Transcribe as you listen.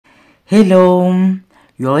Hello,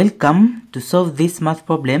 you are welcome to solve this math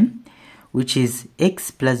problem, which is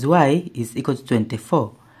x plus y is equal to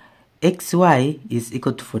 24. xy is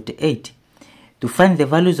equal to 48. To find the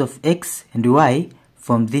values of x and y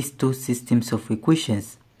from these two systems of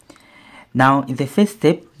equations. Now, in the first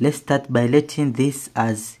step, let's start by letting this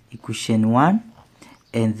as equation 1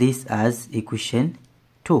 and this as equation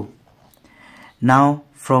 2. Now,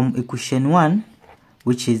 from equation 1,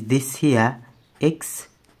 which is this here, x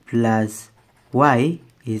plus y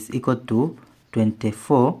is equal to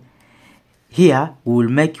 24. Here we will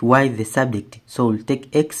make y the subject, so we'll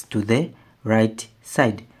take x to the right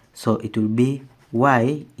side, so it will be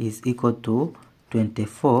y is equal to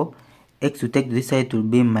 24. X will take to this side, it will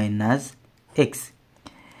be minus x.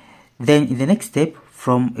 Then in the next step,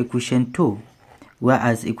 from equation 2,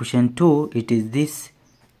 whereas equation 2 it is this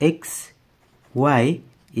x y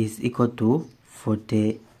is equal to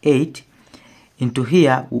 48. Into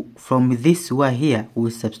here, from this y here, we will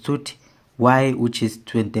substitute y, which is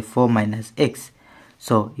 24 minus x.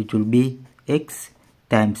 So it will be x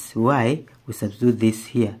times y. We substitute this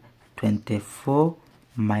here. 24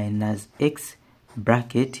 minus x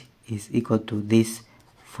bracket is equal to this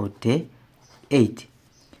 48.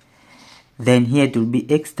 Then here it will be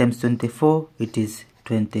x times 24. It is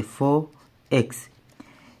 24x.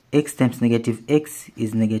 X times negative x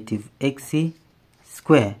is negative x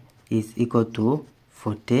square is equal to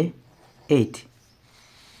 48.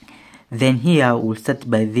 Then here we'll start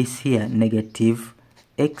by this here, negative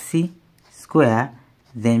x square,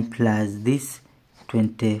 then plus this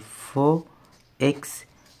 24x.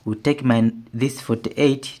 We'll take this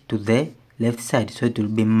 48 to the left side, so it will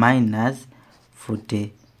be minus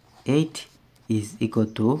 48 is equal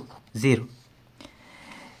to 0.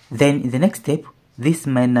 Then in the next step, this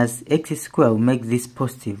minus x square will make this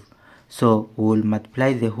positive. So we will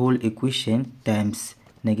multiply the whole equation times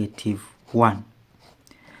negative 1.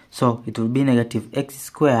 So it will be negative x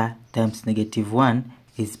square times negative 1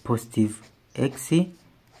 is positive x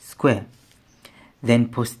square. Then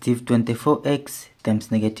positive 24x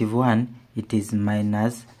times negative 1, it is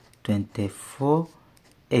minus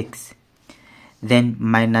 24x. Then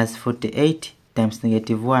minus 48 times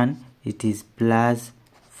negative 1, it is plus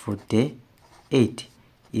 48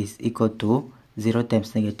 is equal to 0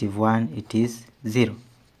 times negative 1, it is 0.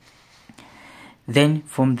 Then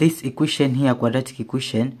from this equation here, quadratic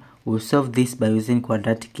equation, we'll solve this by using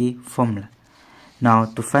quadratic formula. Now,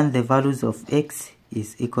 to find the values of x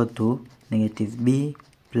is equal to negative b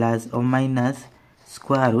plus or minus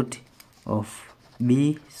square root of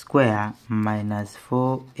b square minus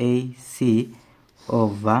 4ac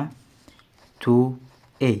over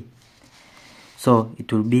 2a. So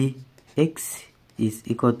it will be x is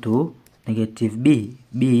equal to negative b.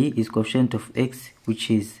 B is coefficient of x,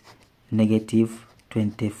 which is negative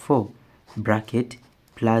 24 bracket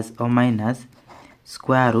plus or minus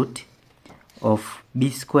square root of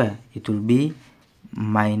b square. It will be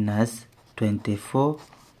minus 24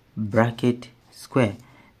 bracket square,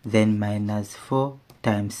 then minus 4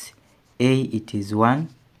 times a, it is 1,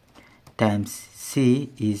 times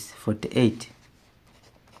c is 48,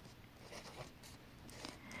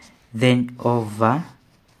 then over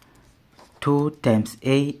 2 times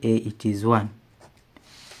a it is 1.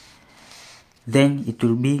 Then it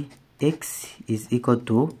will be x is equal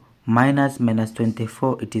to minus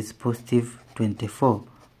 24, it is positive 24,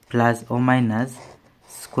 plus or minus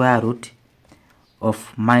square root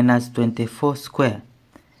of minus 24 square.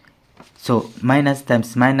 So minus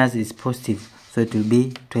times minus is positive, so it will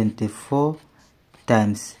be 24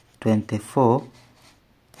 times 24.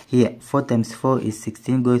 Here, 4 times 4 is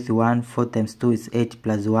 16, go with 1, 4 times 2 is 8,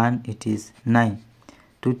 plus 1, it is 9.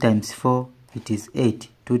 2 times 4, it is 8.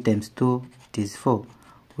 2 times 2, it is 4.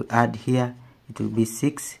 We add here, it will be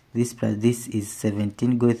 6. This plus this is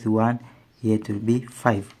 17, go with 1, here it will be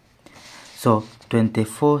 5. So,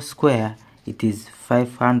 24 square, it is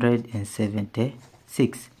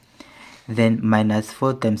 576. Then, minus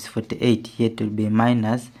 4 times 48, here it will be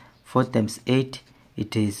minus 4 times 8,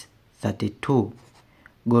 it is 32.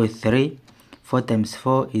 Go with 3. 4 times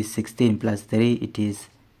 4 is 16, plus 3, it is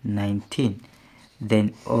 19.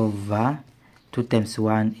 Then over 2 times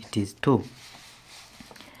 1, it is 2.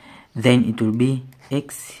 Then it will be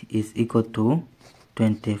x is equal to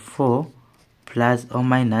 24 plus or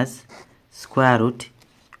minus square root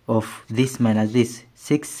of this minus this.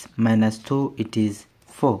 6 minus 2, it is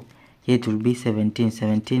 4. Here it will be 17.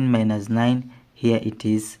 17 minus 9, here it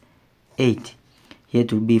is 8. Here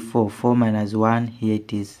it will be 4. 4 minus 1, here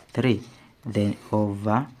it is 3. Then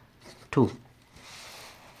over 2.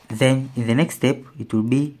 Then in the next step, it will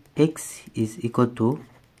be x is equal to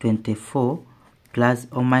 24 plus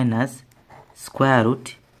or minus square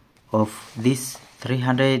root of this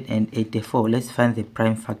 384. Let's find the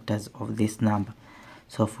prime factors of this number.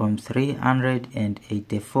 So from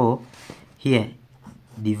 384, here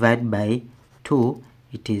divide by 2,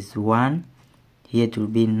 it is 1. Here it will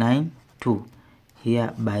be 9, 2.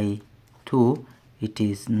 Here by 2, it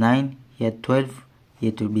is 9. Here 12. Here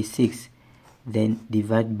it will be 6. Then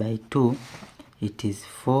divide by 2, it is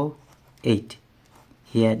 4, 8.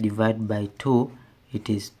 Here divide by 2, it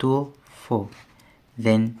is 2, 4.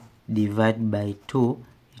 Then divide by 2,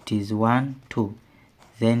 it is 1, 2.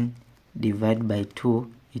 Then divide by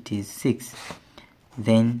 2, it is 6.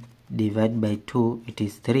 Then divide by 2, it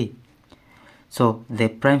is 3. So the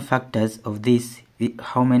prime factors of this,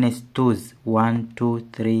 how many 2's? 1, 2,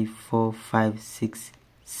 3, 4, 5, 6,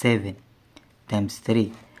 7 times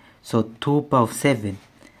 3. So 2 power of 7.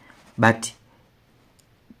 But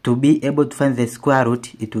to be able to find the square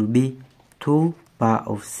root, it will be 2 power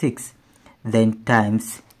of 6. Then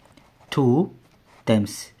times 2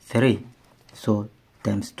 times 3. So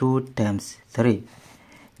times 2 times 3.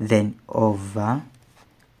 Then over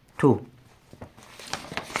 2.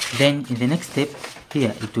 Then in the next step,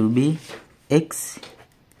 here it will be x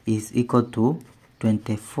is equal to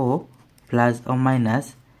 24 plus or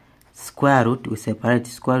minus square root. We separate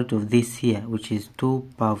square root of this here, which is 2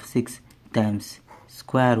 power of 6 times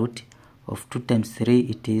square root of 2 times 3,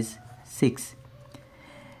 it is 6.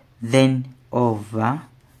 Then over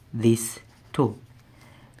this 2.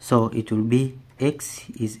 So it will be x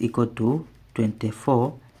is equal to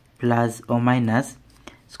 24 plus or minus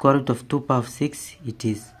square root of 2 power of 6, it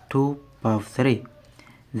is 2 power of 3.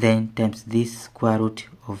 Then times this square root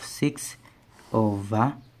of 6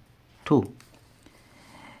 over 2.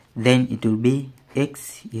 Then it will be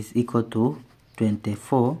x is equal to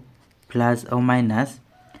 24 plus or minus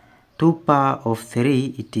 2 power of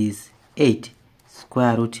 3, it is 8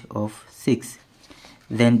 square root of 6.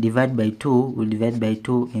 Then divide by 2, we'll divide by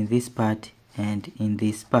 2 in this part and in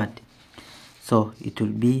this part. So it will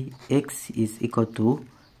be x is equal to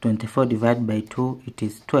 24 divided by 2, it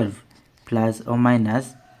is 12 plus or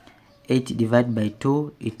minus 8 divided by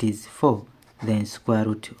 2, it is 4, then square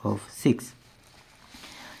root of 6.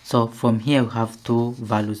 So from here we have two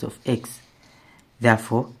values of x.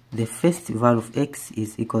 Therefore, the first value of x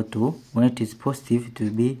is equal to, when it is positive, it will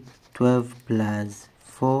be 12 plus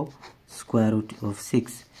 4 square root of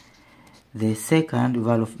 6. The second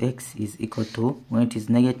value of x is equal to, when it is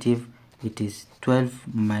negative, it is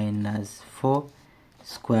 12 minus 4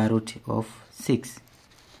 square root of 6.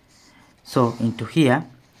 So into here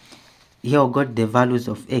we got the values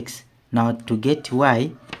of x. Now to get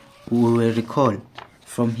y, we will recall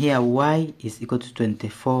from here y is equal to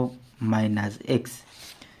 24 minus x.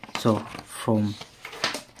 So from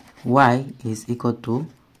y is equal to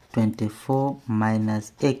 24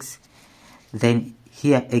 minus x, then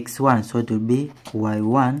here x1, so it will be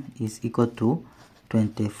y1 is equal to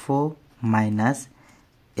 24 minus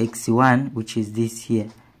x1, which is this here,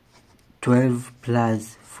 12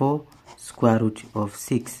 plus 4 square root of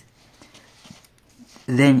 6.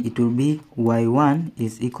 Then it will be y1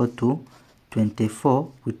 is equal to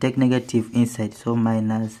 24. We take negative inside, so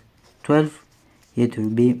minus 12. Here it will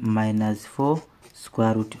be minus 4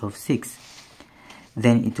 square root of 6.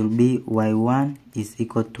 Then it will be y1 is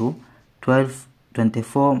equal to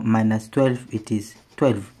 24 minus 12, it is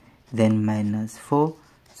 12. Then minus 4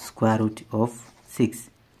 square root of 6.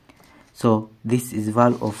 So this is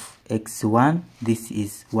value of x1, this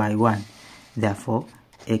is y1. Therefore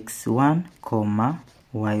x1 comma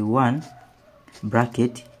y1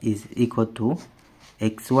 bracket is equal to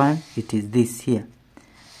x1, it is this here,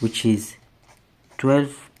 which is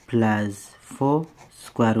 12 plus 4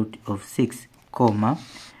 square root of 6, comma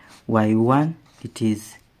y1, it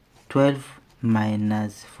is 12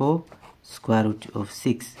 minus 4 square root of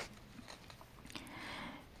 6.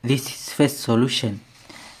 This is first solution.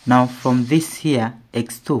 Now from this here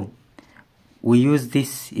x2, we use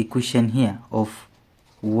this equation here of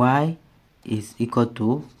y is equal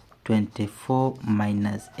to 24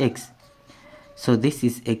 minus x. So this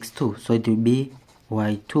is x2, so it will be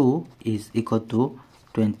y2 is equal to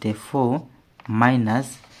 24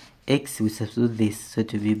 minus x. We substitute this, so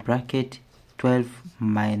it will be bracket 12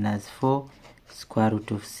 minus 4 square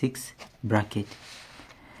root of 6 bracket.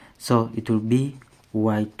 So it will be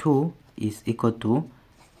y2 is equal to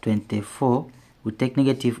 24. We take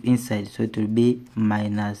negative inside, so it will be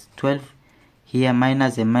minus 12. Here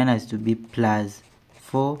minus and minus to be plus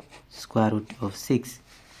 4 square root of 6.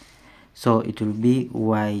 So it will be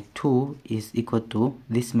y2 is equal to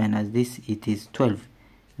this minus this, it is 12,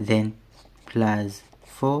 then plus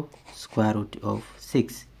 4 square root of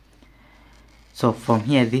 6. So from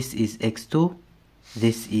here, this is x2,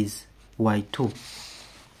 this is y2.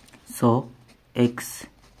 So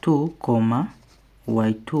x2 comma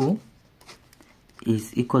y2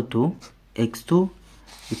 is equal to x2,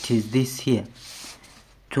 it is this here,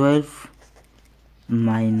 12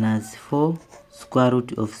 minus 4 square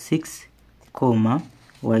root of 6 comma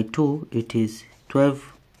y2, it is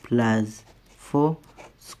 12 plus 4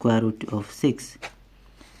 square root of 6.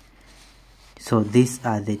 So these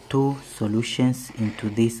are the two solutions into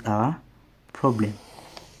this our problem.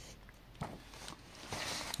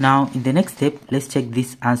 Now in the next step, let's check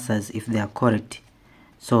these answers if they are correct.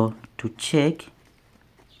 So to check,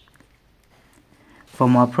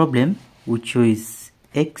 from our problem we choose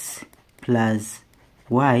x plus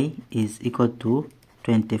y is equal to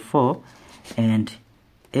 24 and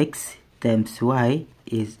x times y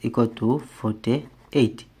is equal to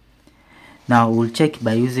 48. Now we'll check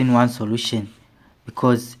by using one solution,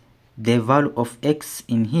 because the value of x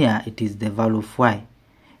in here, it is the value of y,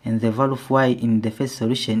 and the value of y in the first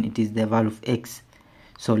solution, it is the value of x.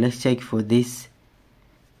 So let's check for this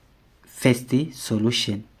first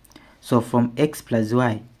solution. So from x plus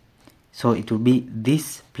y, so it will be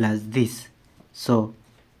this plus this. So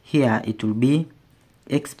here it will be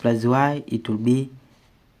x plus y, it will be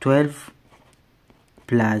 12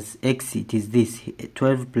 plus x, it is this,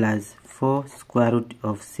 12 plus 4 square root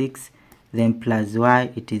of 6, then plus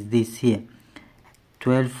y, it is this here,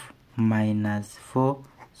 12 minus 4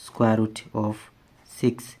 square root of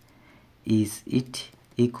 6. Is it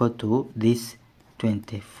equal to this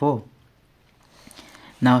 24?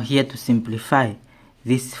 Now here to simplify,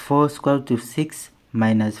 this 4 square root of 6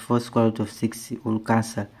 minus 4 square root of 6 will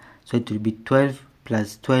cancel. So it will be 12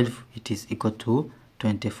 plus 12, it is equal to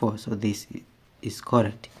 24. So this is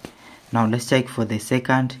correct. Now let's check for the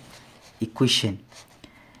second equation,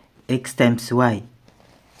 x times y.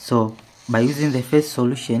 So by using the first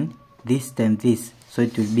solution, this times this, so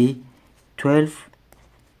it will be 12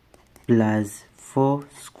 plus 4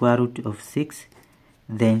 square root of 6,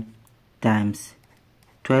 then times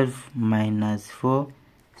 12 minus 4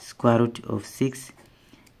 square root of 6.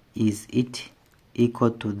 Is it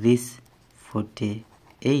equal to this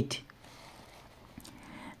 48?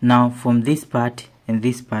 Now from this part and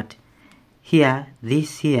this part, here,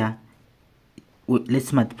 this here,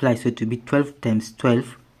 let's multiply, so it will be 12 times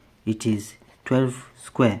 12, it is 12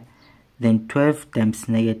 square, then 12 times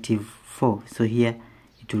negative 4, so here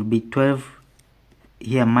it will be 12,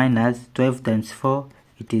 here minus 12 times 4,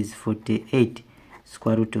 it is 48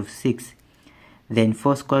 square root of 6, then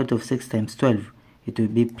 4 square root of 6 times 12, it will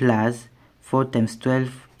be plus 4 times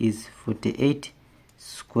 12 is 48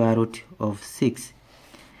 square root of 6.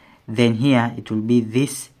 Then here it will be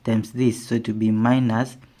this times this, so it will be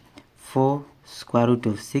minus 4 square root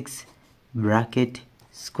of 6 bracket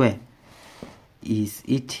square. Is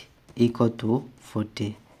it equal to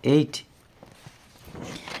 48?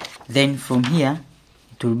 Then from here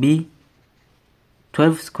it will be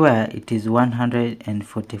 12 square, it is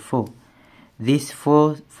 144. This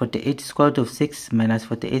 48 square root of 6 minus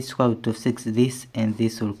 48 square root of 6, this and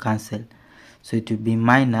this will cancel. So it will be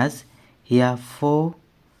minus here 4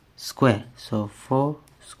 square, so 4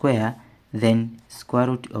 square, then square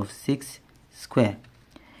root of 6 square.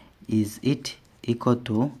 Is it equal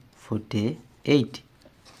to 48?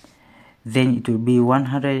 Then it will be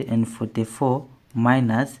 144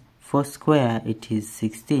 minus 4 square, it is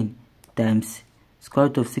 16, times square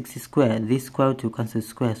root of 6 square, this square root will cancel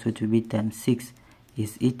square, so it will be times 6.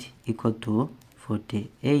 Is it equal to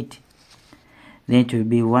 48? Then it will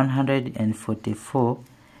be 144,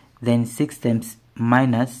 then 6 times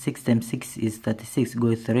minus 6 times 6 is 36,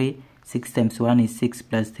 go 3, 6 times 1 is 6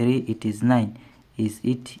 plus 3, it is 9. Is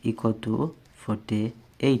it equal to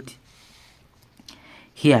 48?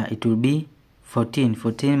 Here it will be 14,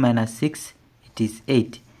 14 minus 6, it is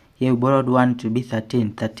 8. Here we borrowed 1 to be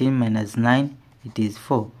 13, 13 minus 9, it is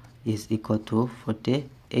 4, is equal to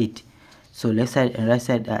 48. So left side and right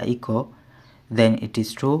side are equal, then it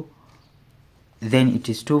is true. Then it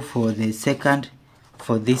is true for the second,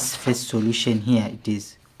 for this first solution here, it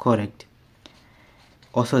is correct.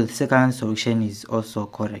 Also the second solution is also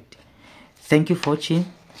correct. Thank you for watching.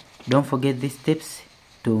 Don't forget these tips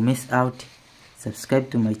to miss out. Subscribe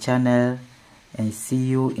to my channel and see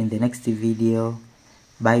you in the next video.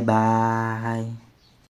 Bye bye.